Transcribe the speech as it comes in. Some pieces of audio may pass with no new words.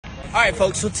All right,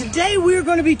 folks, so today we're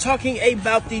going to be talking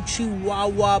about the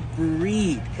Chihuahua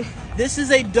breed. This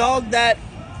is a dog that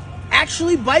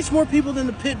actually bites more people than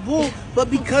the pit bull, but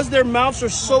because their mouths are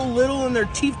so little and their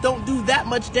teeth don't do that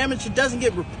much damage, it doesn't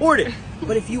get reported.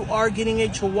 But if you are getting a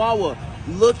Chihuahua,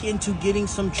 look into getting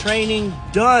some training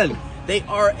done. They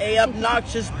are a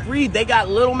obnoxious breed. They got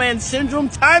little man syndrome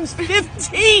times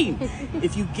 15.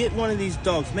 If you get one of these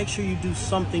dogs, make sure you do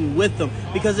something with them,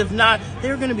 because if not,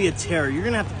 they're going to be a terror. You're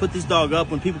going to have to put this dog up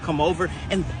when people come over,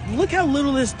 and look how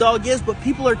little this dog is, but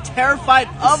people are terrified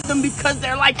of them because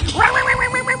they're like, oh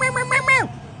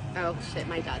shit,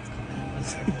 my dad's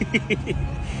coming.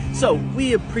 So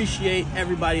we appreciate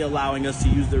everybody allowing us to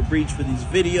use their breeds for these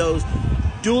videos.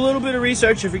 Do a little bit of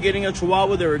research. If you're getting a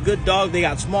Chihuahua, they're a good dog. They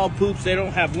got small poops. They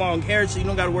don't have long hair, so you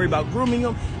don't got to worry about grooming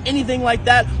them, anything like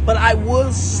that. But I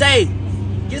will say,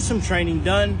 get some training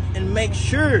done and make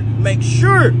sure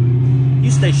you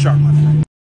stay sharp, my friend.